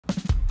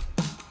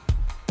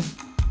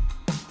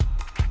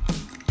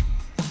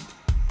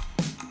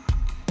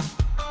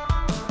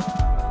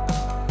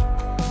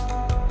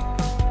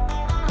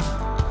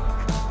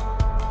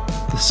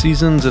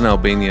Seasons in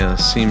Albania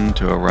seem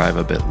to arrive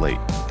a bit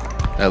late.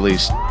 At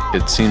least,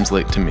 it seems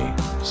late to me,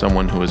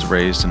 someone who was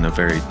raised in a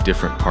very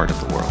different part of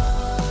the world.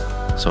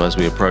 So as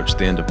we approached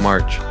the end of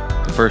March,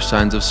 the first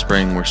signs of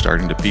spring were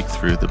starting to peek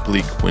through the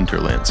bleak winter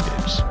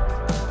landscapes.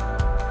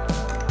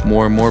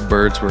 More and more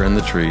birds were in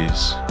the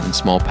trees, and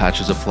small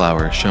patches of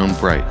flowers shone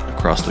bright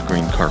across the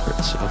green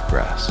carpets of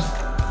grass.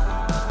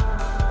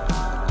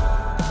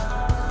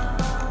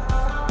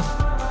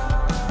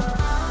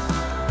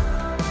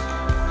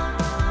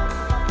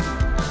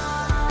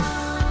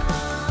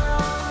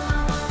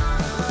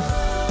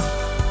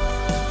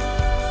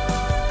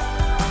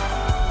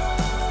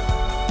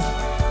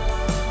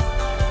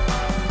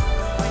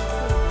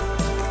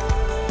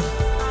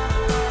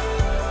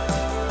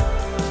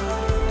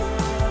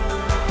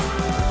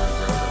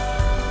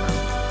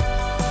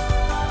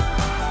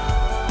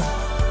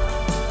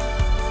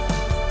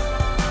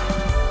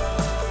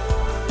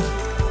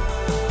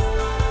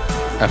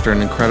 After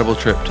an incredible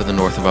trip to the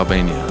north of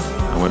Albania,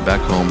 I went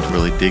back home to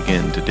really dig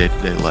into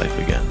day-to-day life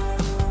again.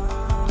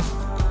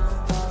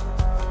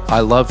 I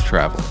love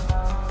travel,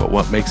 but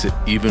what makes it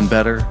even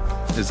better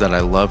is that I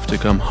love to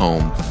come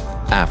home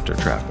after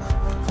traveling,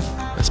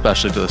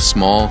 especially to the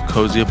small,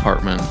 cozy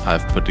apartment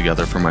I've put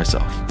together for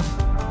myself,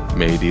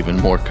 made even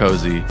more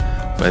cozy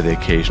by the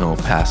occasional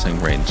passing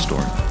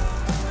rainstorm.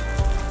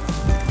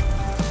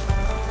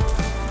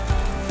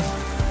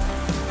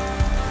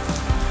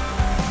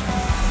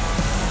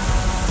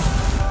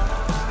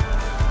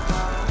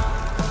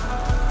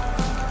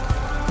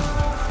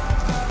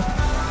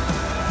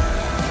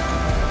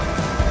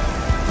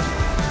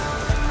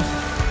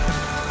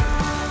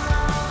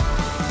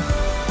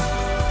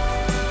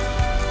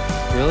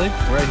 Really?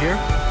 Right here?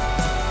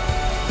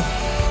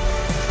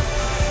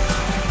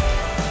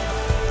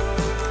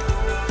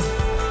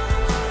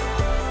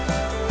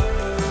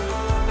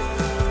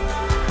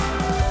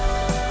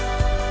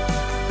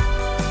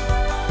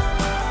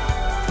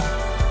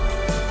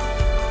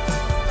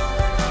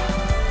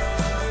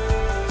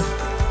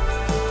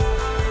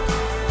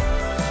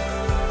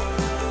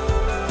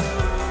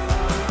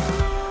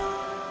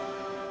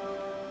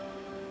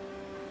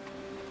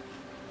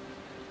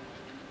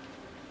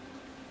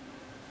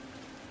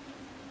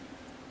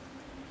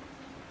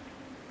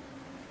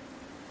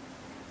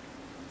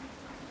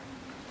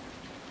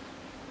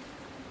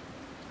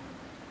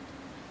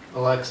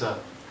 Alexa,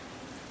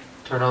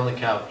 turn on the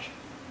couch.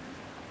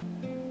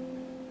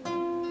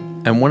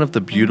 And one of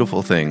the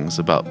beautiful things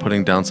about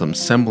putting down some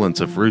semblance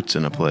of roots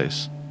in a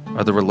place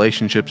are the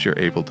relationships you're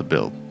able to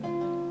build.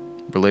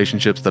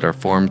 Relationships that are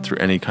formed through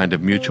any kind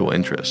of mutual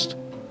interest,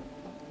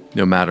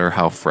 no matter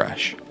how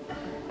fresh.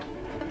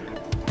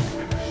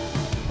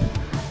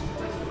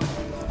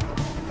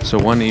 So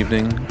one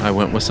evening, I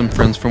went with some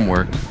friends from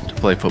work to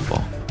play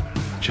football.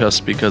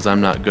 Just because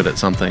I'm not good at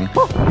something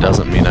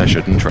doesn't mean I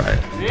shouldn't try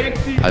it.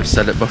 I've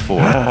said it before,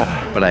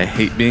 but I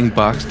hate being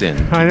boxed in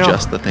to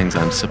just the things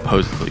I'm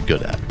supposedly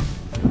good at.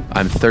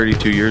 I'm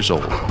 32 years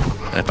old,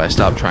 and if I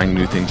stop trying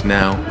new things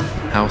now,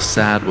 how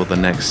sad will the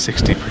next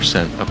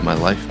 60% of my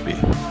life be?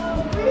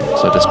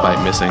 So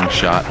despite missing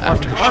shot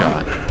after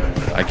shot,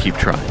 I keep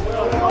trying.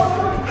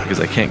 Because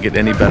I can't get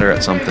any better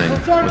at something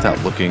without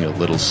looking a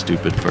little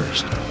stupid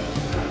first.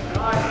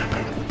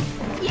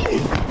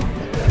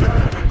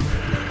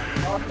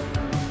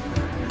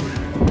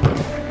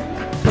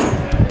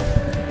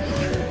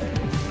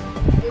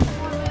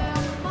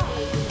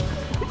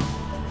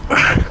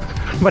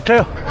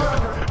 Matteo!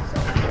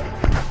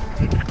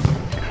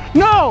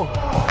 No!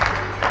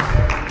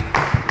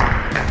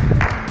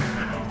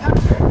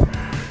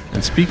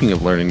 And speaking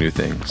of learning new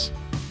things,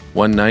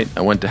 one night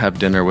I went to have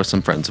dinner with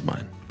some friends of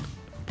mine.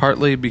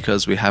 Partly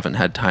because we haven't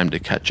had time to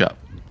catch up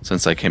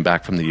since I came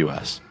back from the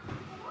US,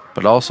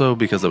 but also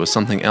because there was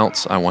something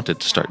else I wanted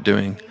to start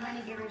doing,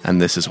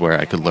 and this is where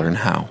I could learn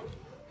how.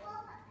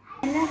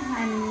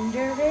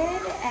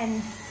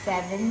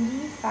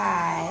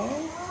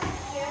 175.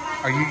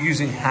 Are you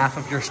using half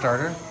of your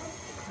starter?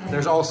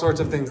 There's all sorts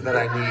of things that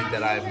I need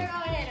that I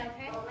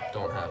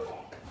don't have.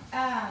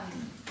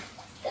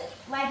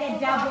 Like a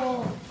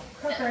double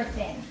cooker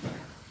thing.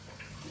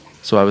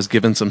 So I was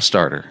given some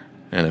starter,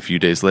 and a few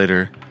days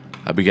later,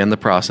 I began the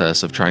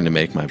process of trying to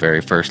make my very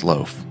first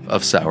loaf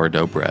of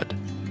sourdough bread.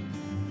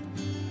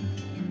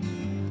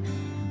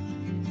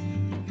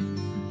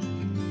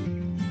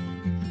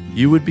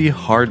 You would be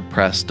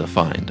hard-pressed to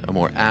find a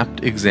more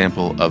apt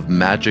example of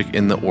magic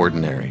in the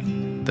ordinary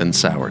than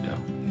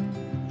sourdough.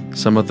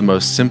 Some of the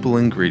most simple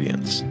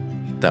ingredients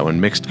that,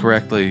 when mixed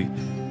correctly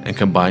and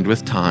combined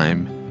with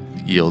time,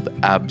 yield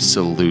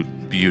absolute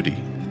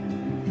beauty.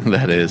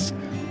 That is,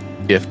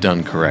 if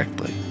done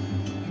correctly.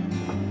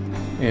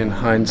 In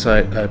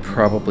hindsight, I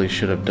probably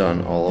should have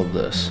done all of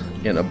this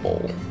in a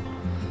bowl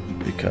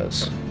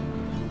because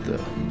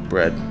the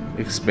bread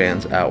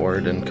expands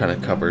outward and kind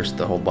of covers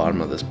the whole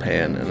bottom of this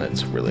pan, and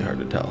it's really hard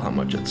to tell how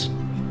much it's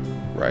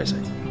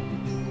rising.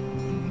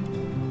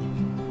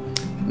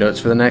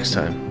 Notes for the next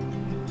time.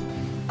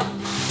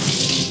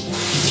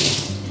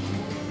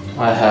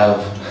 I have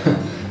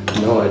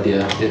no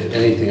idea if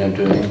anything I'm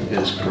doing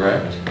is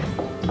correct,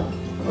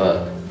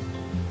 but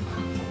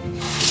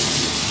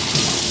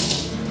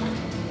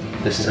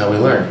this is how we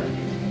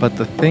learn. But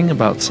the thing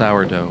about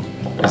sourdough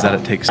is that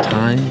it takes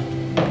time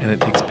and it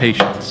takes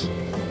patience,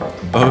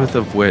 both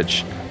of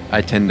which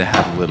I tend to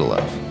have little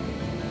of.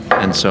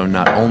 And so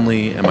not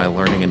only am I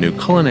learning a new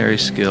culinary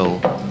skill,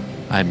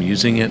 I'm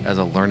using it as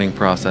a learning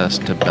process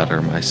to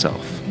better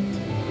myself.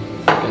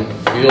 I can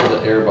feel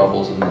the air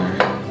bubbles in there.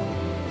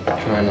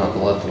 Try not to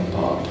let them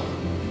pop.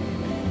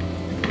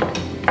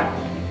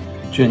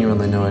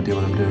 Genuinely no idea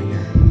what I'm doing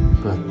here,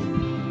 but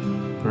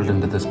put it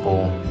into this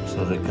bowl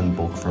so that it can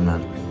bulk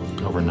ferment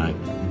overnight,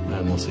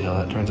 and we'll see how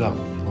that turns out.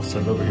 I'll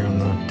set it over here on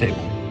the table.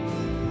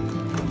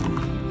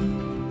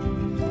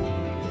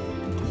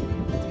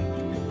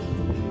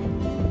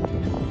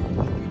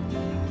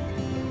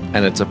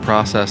 And it's a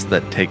process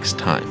that takes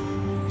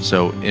time.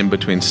 So in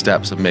between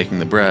steps of making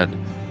the bread,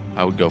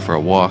 I would go for a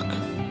walk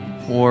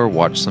or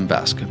watch some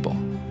basketball.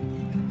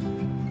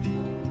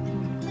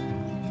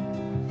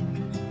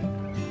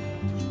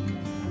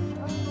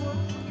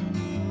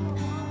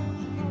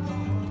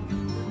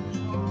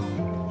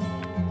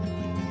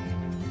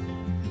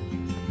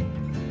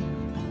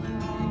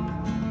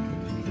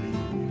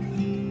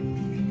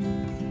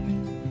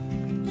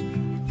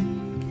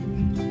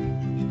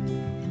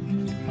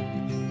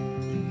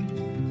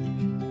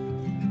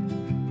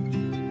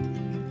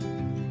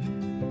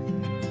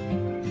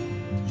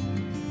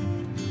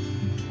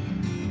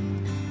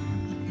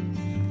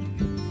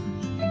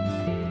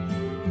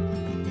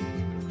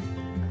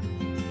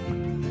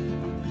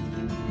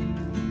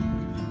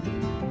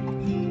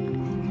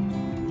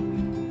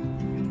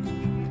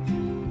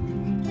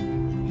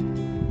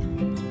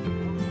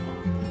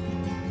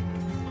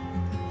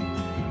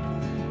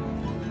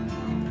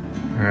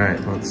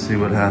 Alright, let's see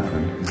what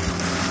happened.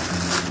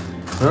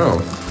 Oh,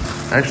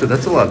 actually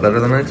that's a lot better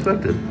than I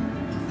expected.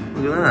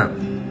 Look at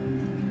that.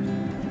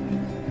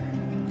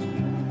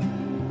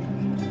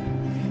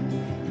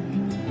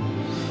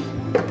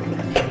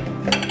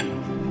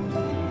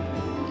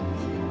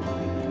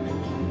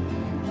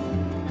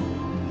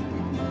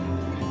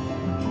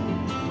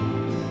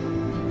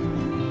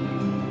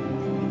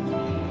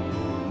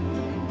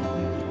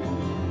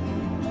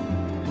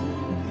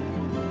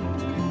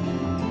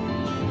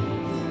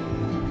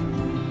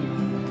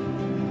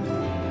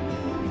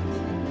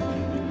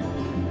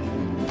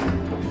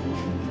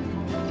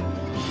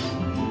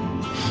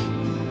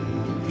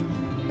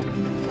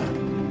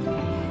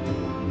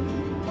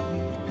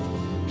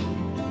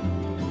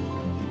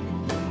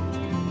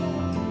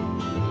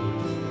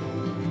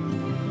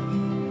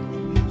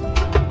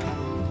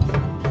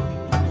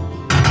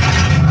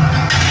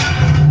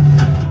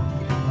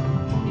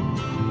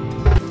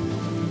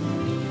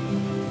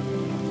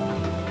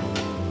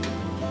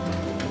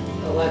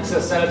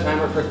 Alexa, set a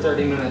timer for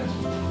 30 minutes.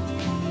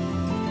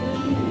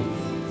 30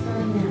 minutes.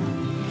 Start now.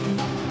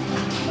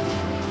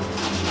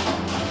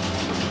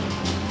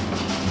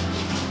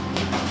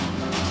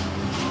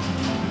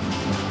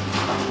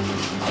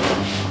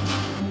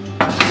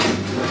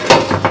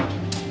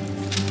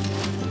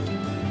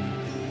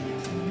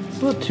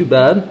 It's not too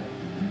bad.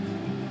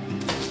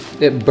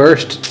 It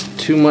burst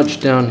too much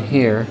down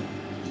here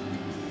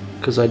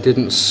because I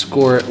didn't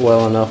score it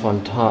well enough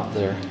on top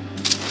there.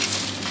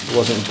 It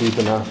wasn't deep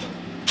enough.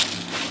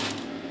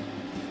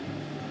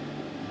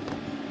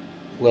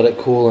 Let it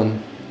cool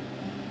and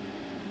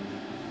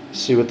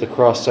see what the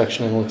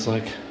cross-sectioning looks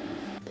like.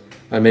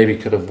 I maybe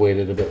could have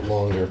waited a bit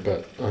longer,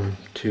 but I'm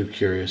too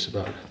curious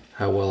about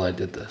how well I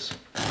did this.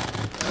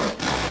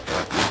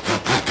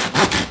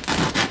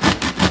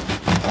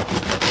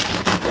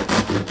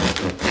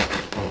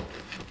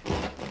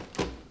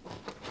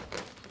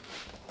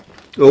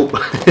 Oh,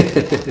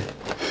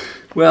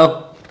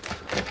 well,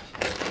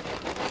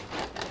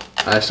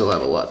 I still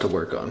have a lot to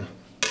work on.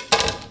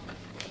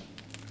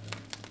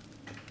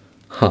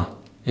 Huh,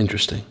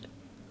 interesting.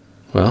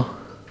 Well,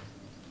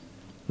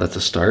 that's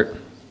a start.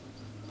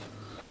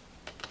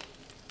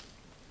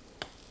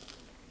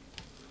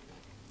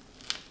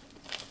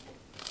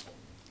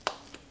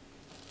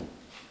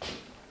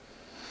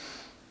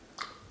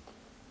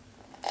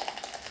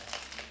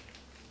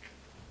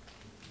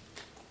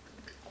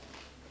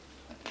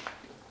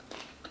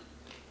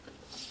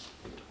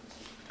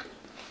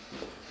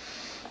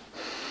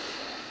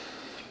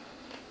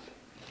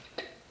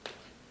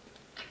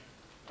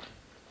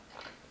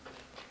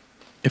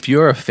 If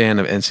you're a fan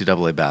of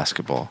NCAA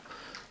basketball,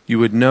 you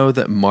would know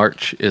that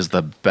March is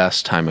the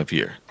best time of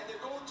year.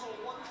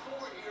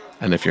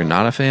 And if you're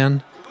not a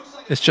fan,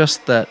 it's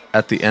just that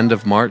at the end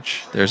of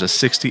March, there's a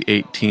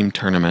 68-team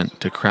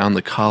tournament to crown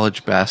the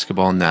college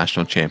basketball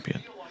national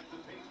champion.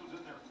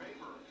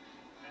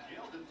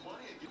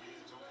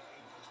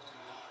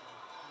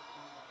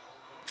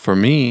 For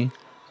me,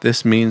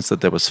 this means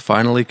that there was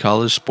finally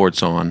college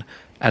sports on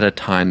at a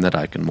time that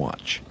I can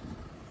watch.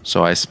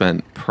 So I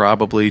spent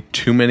probably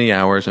too many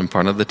hours in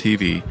front of the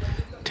TV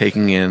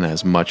taking in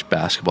as much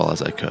basketball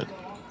as I could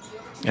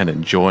and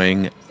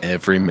enjoying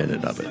every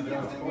minute of it.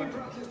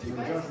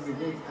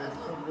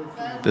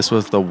 This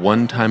was the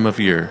one time of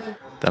year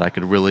that I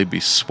could really be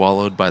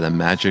swallowed by the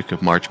magic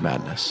of March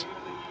Madness,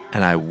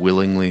 and I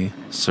willingly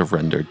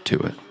surrendered to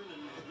it.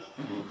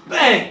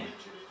 Bang!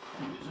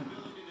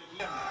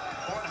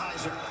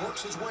 Korce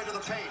works his way to the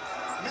paint.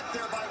 Met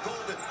there by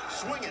Golden.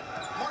 Swinging.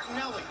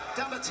 Martinelli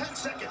down to 10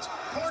 seconds.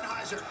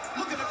 Korce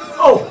looking to go.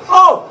 Oh!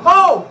 Oh!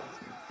 Oh!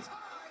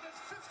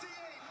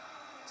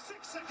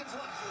 6 seconds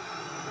left.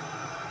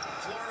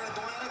 Florida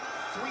Atlantic,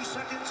 3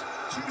 seconds,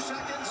 2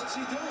 seconds. What's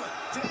he doing?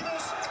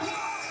 Davis.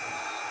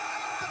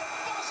 The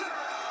buzzer.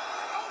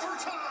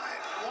 Overtime.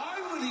 Why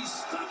would he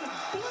stop and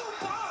blow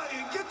by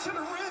and get to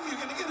the rim? You're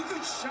going to get a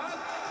good shot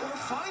or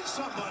find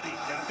somebody.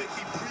 I think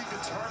he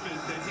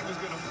predetermined that he was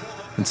going to pull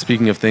up. And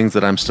speaking of things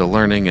that I'm still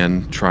learning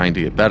and trying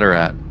to get better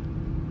at,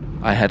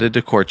 I headed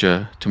to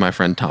Korce to my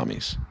friend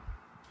Tommy's.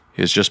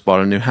 He has just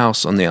bought a new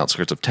house on the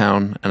outskirts of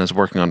town and is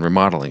working on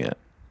remodeling it.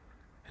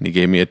 And he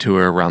gave me a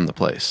tour around the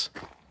place.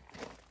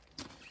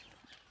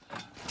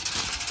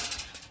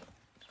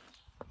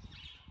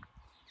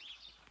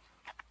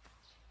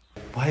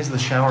 Why is the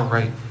shower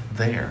right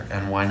there,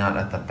 and why not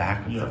at the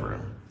back of the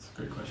room? That's a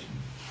great question.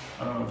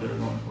 I don't know what they were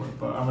going for,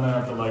 but I'm gonna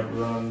have to like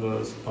run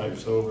those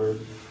pipes over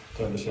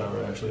to have the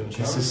shower actually in the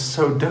shower. This is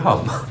so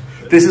dumb.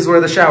 This is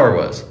where the shower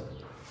was.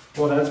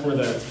 Well, that's where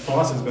that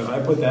faucet's been. I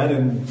put that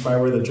in by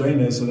where the drain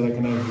is so that I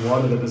can have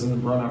water that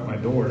doesn't run out my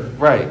door.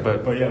 Right,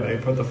 but yeah, they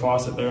put the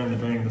faucet there and the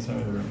drain in the center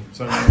of the room.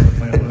 So I don't know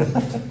what the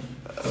plan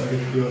was. So I get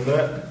to deal with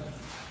that.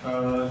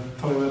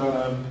 Toilet on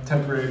a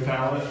temporary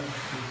pallet.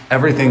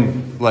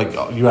 everything, like,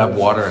 you have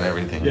water and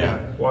everything. Yeah,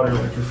 water,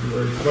 electricity,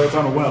 but it's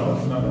on a well.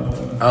 It's not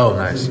Oh,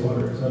 nice. city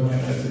water. So I might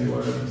have city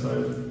water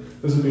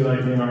inside. This would be like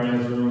in our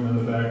aunt's room, and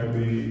the back would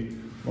be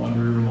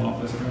laundry room,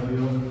 office kind of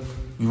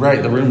deal.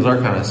 Right, the rooms are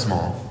kind of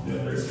small.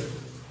 Yeah,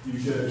 you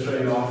should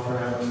trade off for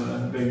having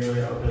a big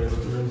area out there,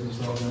 but the rooms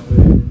themselves aren't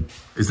big.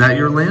 Is that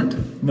your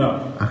land?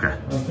 No. Okay.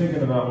 I'm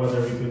thinking about whether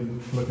we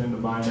could look into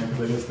buying it,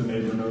 because I guess the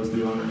neighbor knows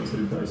the owner and said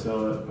he'd probably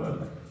sell it,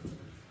 but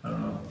I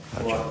don't know.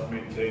 It's a lot to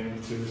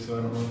maintain too, so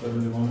I don't know if I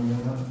really want to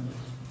do that.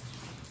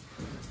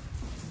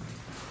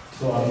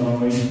 It's a lot of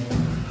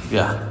mowing.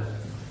 Yeah.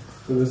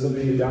 So this will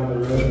be down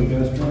the road, the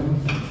guest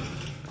room.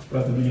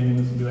 But at the beginning,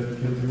 this will be like the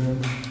kids'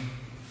 room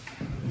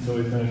until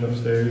we finish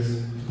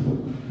upstairs.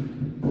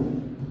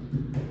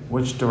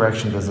 Which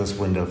direction does this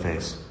window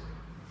face?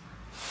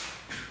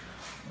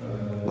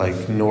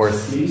 Like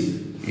north,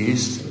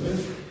 east?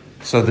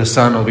 So the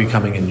sun will be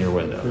coming in your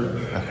window.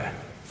 Correct. Okay.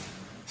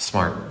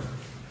 Smart.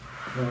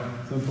 Yeah,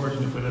 it's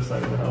unfortunate for this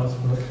side of the house,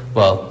 but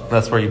Well,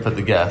 that's where you put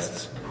the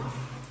guests.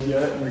 yeah,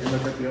 and we can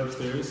look at the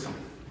upstairs. Me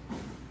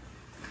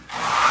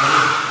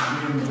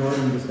and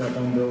Jordan just got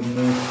done building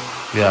this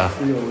Yeah.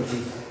 steel, which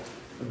is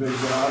a big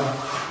job.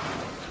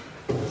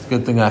 It's a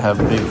good thing I have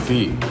big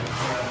feet.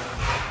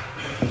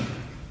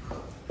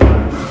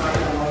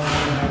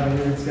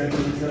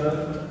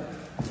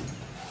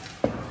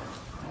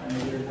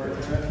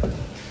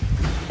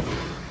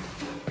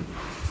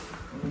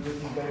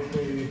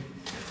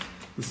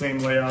 The same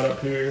layout up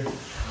here.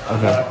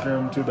 Okay.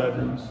 Bathroom, 2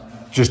 bedrooms.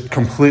 Just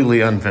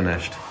completely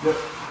unfinished. Yep.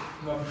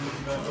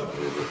 Nothing up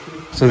here.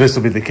 So this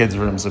will be the kids'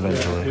 rooms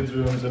eventually. Kids'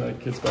 rooms and a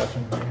kids'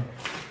 bathroom.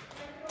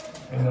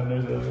 And then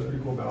there's a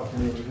pretty cool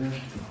balcony over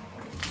here.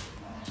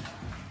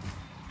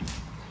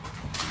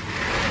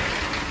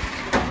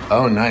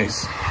 Oh,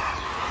 nice.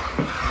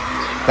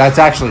 That's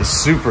actually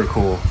super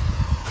cool.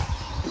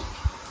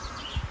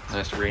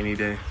 Nice rainy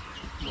day.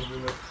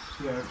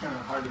 Yeah, it's kind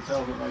of hard to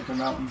tell, but like the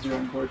mountains here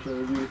in Korce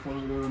are beautiful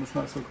over there when it's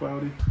not so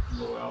cloudy. A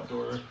little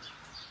outdoor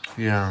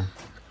Yeah.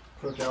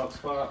 cookout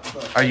spot.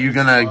 But Are you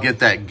gonna get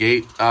that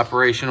gate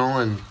operational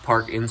and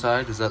park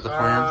inside? Is that the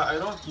plan? I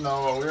don't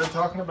know. We were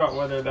talking about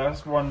whether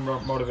that's one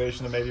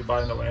motivation to maybe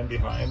buying the land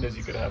behind, is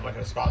you could have like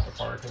a spot to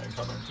park and then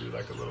come in through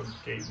like a little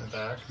gate in the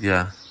back.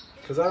 Yeah.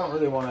 Because I don't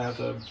really want to have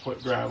to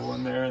put gravel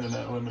in there, and then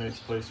that eliminates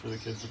place for the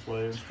kids to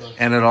play and stuff.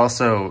 And it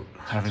also,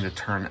 having to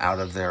turn out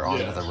of there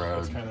onto Yeah, the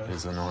road that's kinda-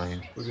 is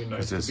annoying. Would be nice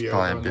Because to it's be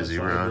probably out a on that busy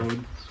side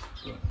road.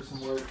 But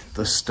some work.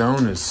 The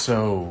stone is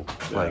so,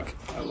 Yeah, like,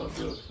 I love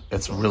it.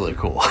 it's really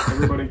cool.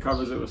 Everybody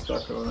covers it with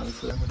stucco, and I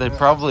say, They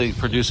probably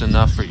produce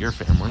enough for your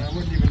family. I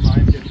wouldn't even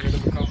mind getting rid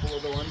of a couple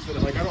of the ones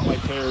that like I don't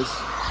like pears,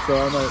 so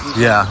I might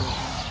Yeah.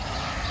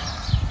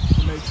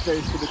 to make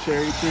space for the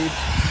cherry tree.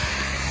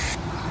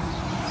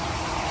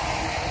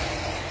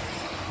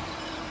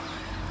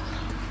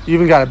 You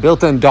even got a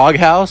built-in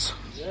doghouse?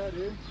 Yeah,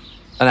 dude.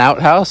 An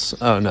outhouse?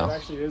 Oh, It no.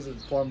 actually is a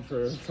plum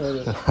for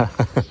toilet.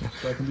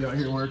 So I can be out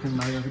here working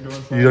and I have to go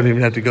inside. You don't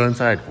even have to go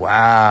inside.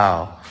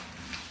 Wow.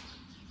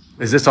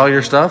 Is this all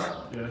your stuff?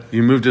 Yeah.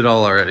 You moved it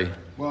all already.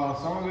 Well,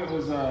 some of it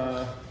was,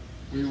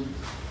 we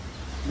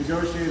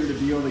negotiated a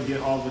deal to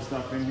get all the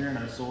stuff in here, and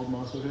I sold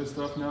most of his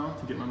stuff now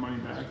to get my money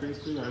back,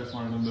 basically. I just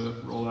wanted him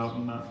to roll out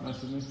and not mess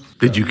with me.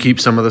 Did you keep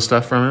some of the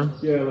stuff from him?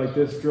 Yeah, like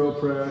this drill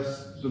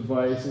press, the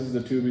vices,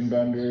 the tubing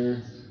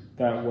bender,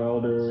 that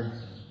welder,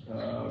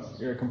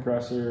 air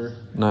compressor.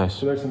 Nice.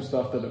 So there's some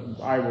stuff that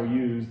I will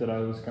use that I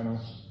was kind of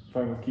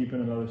fine with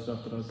keeping, and other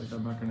stuff that I was like,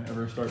 I'm not going to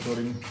ever start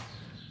putting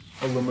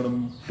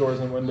aluminum doors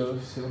and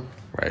windows. So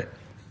Right.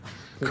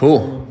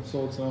 Cool.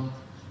 Sold some.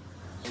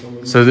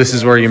 So this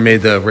is where you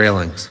made the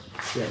railings.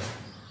 Yeah.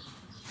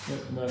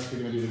 And that's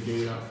going to be the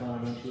gate out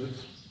front eventually.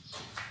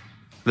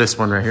 This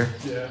one right here?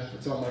 Yeah,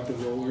 it's on like the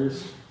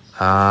rollers.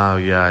 Oh,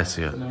 yeah, I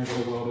see it. And then I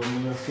gotta weld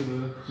in the rest of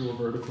the little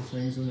vertical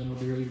things, and then we'll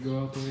be ready to go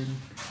out there and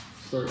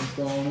start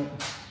installing it.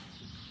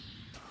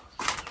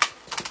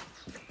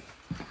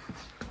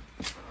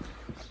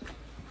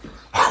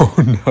 Oh,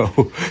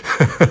 no.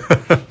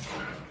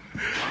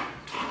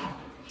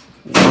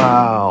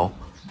 Wow.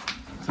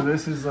 So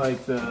this is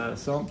like the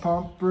sump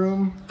pump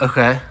room,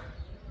 Okay.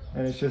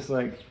 and it's just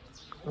like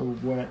a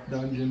wet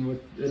dungeon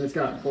with, and it's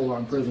got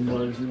full-on prison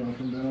bars, you know, up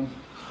and down.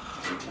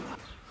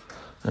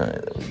 All right,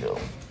 there we go.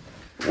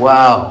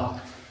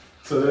 Wow.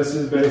 So this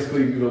is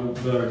basically the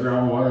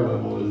groundwater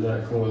level is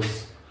that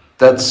close.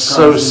 That's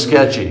so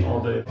sketchy.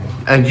 All day.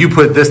 And you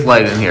put this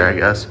light in here, I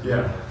guess.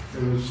 Yeah,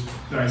 it was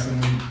nice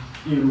and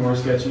even more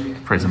sketchy.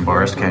 Prison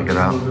bars can't get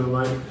out. A little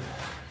bit of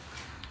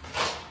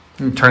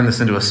light. Turn this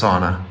into a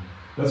sauna.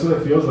 That's what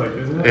it feels like,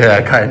 isn't it?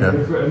 Yeah, kind of.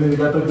 And then you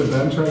got like the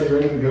bench right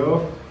ready to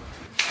go.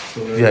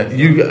 So Yeah,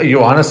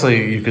 you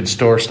honestly, you could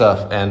store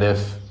stuff, and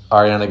if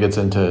Ariana gets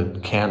into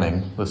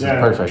canning, this is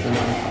perfect.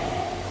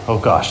 Oh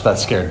gosh, that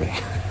scared me.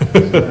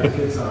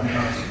 It's on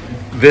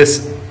constantly.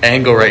 This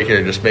angle right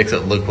here just makes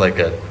it look like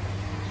a...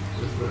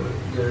 Just a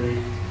very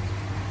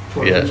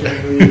Yeah.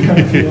 kind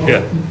of feel.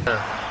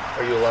 Yeah.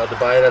 Are you allowed to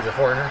buy it as a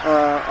foreigner?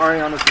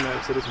 Ariana's gonna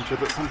have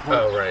citizenship at some point.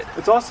 Oh, right.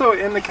 It's also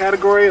in the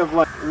category of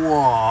like.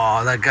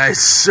 Whoa, that guy's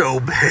so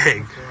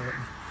big.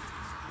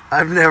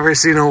 I've never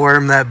seen a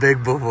worm that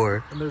big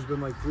before. And there's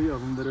been like 3 of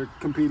them that are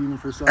competing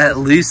for size. At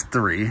least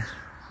 3.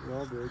 They're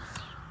all big.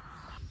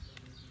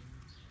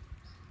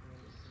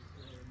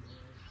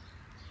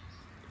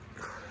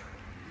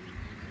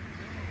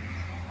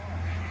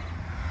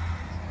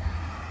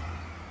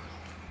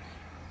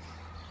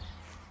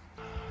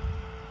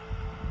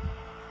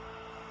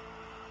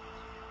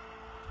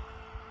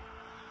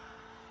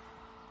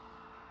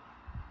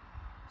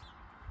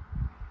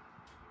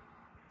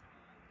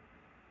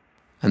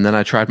 And then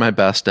I tried my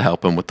best to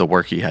help him with the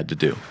work he had to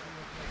do.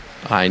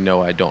 I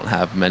know I don't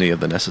have many of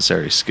the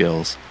necessary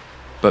skills,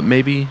 but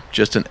maybe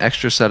just an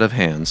extra set of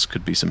hands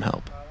could be some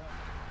help.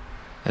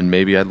 And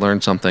maybe I'd learn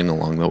something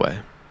along the way.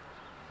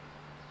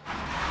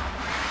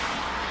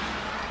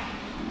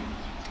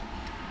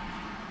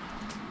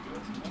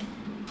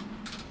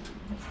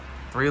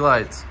 Three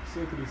lights.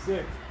 Sickety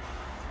sick.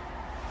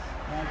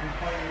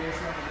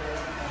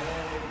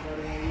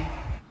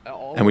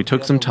 And we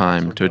took some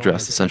time to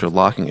address the central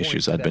locking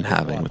issues I'd been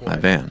having with my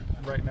van.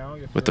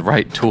 With the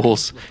right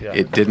tools,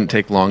 it didn't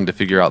take long to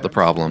figure out the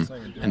problem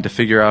and to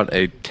figure out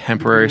a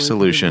temporary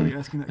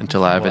solution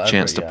until I have a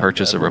chance to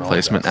purchase a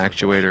replacement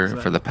actuator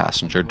for the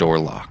passenger door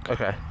lock.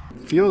 Okay.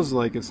 Feels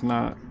like it's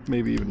not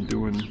maybe even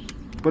doing,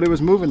 but it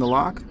was moving the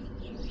lock.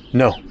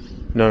 No,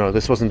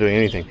 this wasn't doing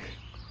anything.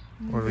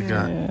 What do we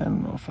got? Yeah, I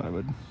don't know if I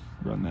would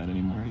run that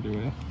anymore either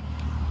way.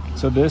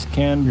 So this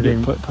can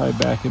get put probably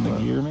back in the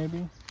gear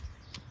maybe.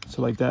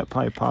 So like that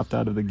probably popped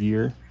out of the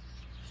gear.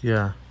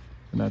 Yeah.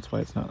 And that's why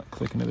it's not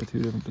clicking to the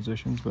 2 different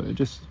positions, but it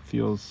just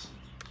feels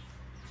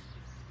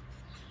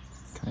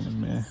kind of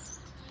meh.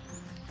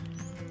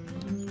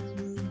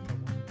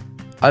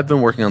 I've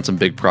been working on some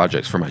big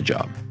projects for my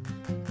job.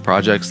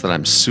 Projects that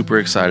I'm super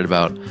excited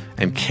about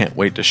and can't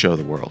wait to show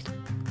the world.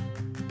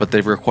 But they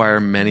require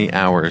many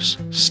hours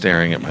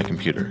staring at my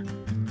computer.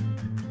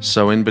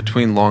 So in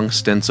between long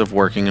stints of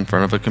working in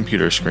front of a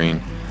computer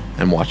screen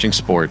and watching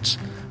sports,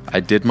 I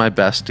did my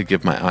best to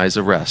give my eyes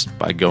a rest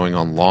by going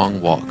on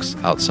long walks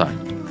outside.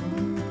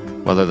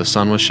 Whether the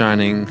sun was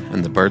shining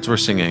and the birds were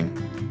singing,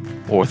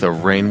 or the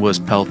rain was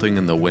pelting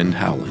and the wind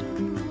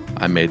howling,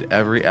 I made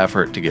every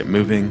effort to get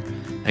moving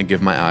and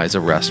give my eyes a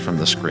rest from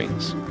the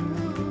screens.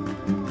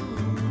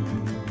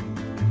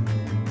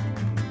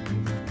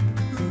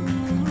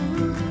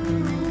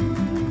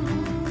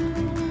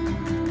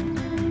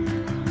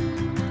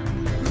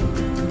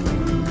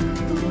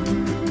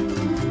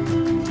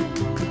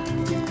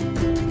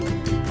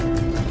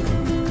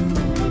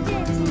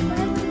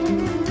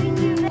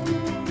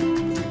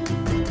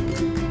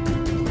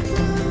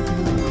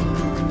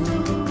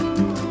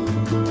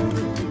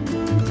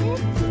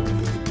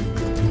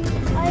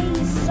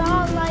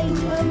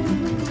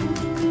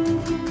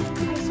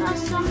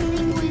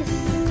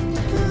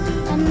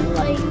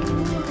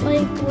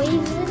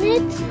 Waves in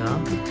it,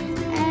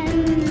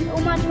 and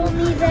Oma told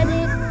me that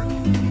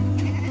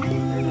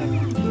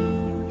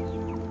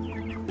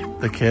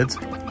The kids?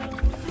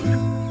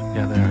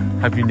 Yeah, they are.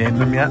 Have you named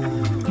them yet?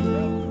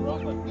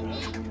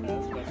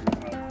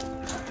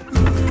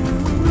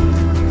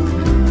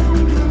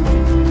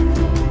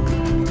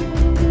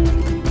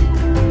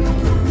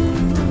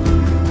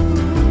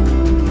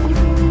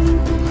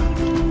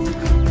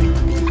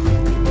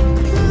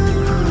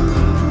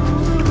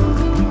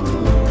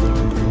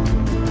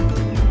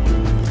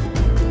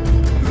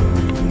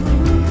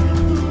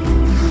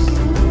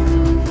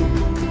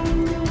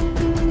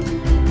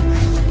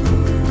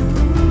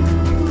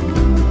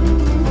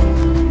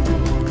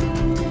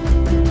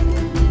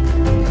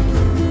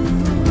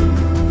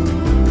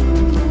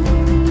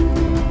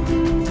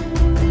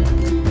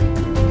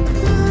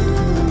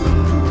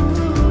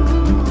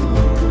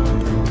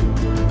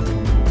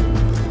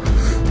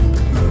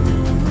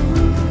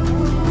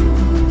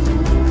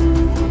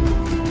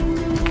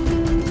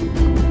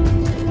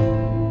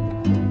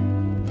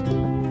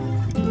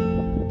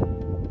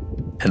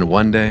 And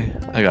one day,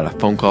 I got a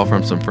phone call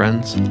from some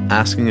friends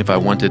asking if I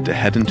wanted to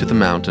head into the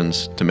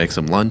mountains to make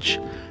some lunch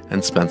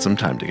and spend some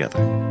time together.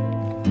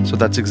 So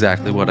that's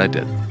exactly what I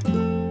did.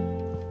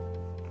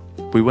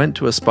 We went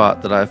to a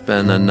spot that I've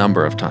been a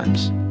number of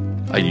times,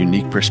 a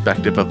unique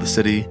perspective of the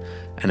city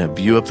and a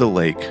view of the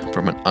lake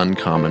from an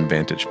uncommon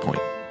vantage point.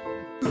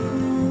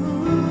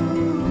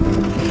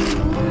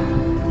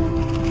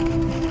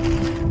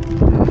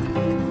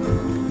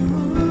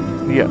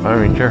 Yeah,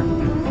 I mean,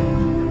 sure.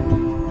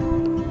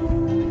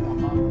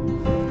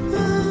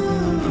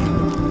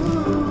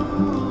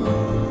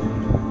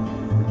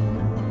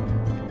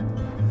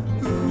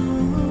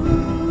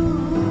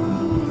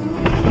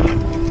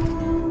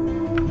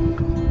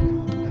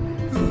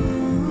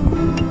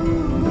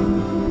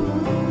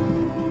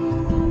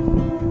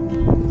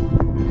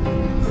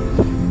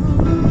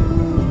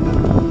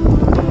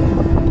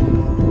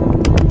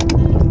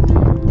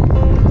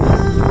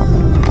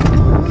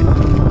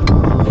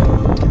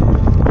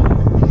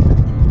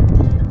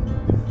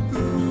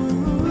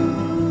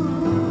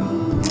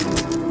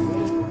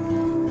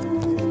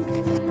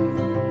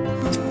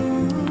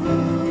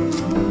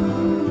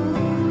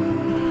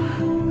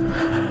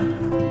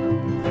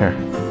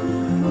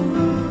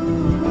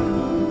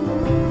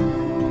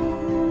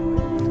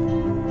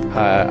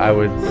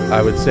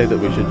 I would say that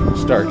we should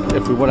start,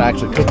 if we want to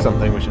actually cook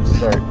something, we should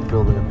start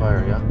building a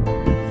fire, yeah?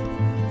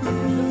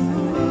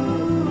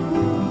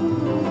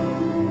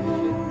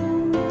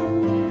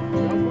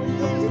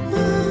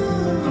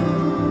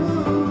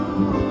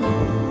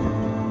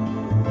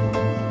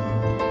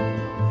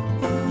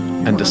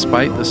 And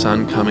despite the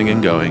sun coming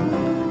and going,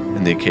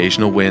 and the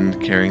occasional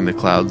wind carrying the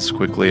clouds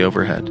quickly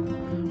overhead,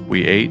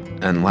 we ate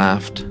and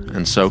laughed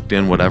and soaked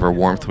in whatever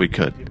warmth we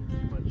could.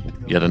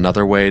 Yet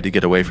another way to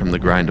get away from the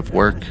grind of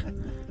work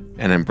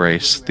and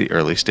embrace the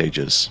early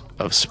stages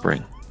of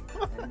spring.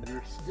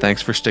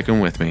 Thanks for sticking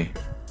with me.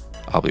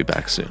 I'll be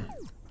back soon.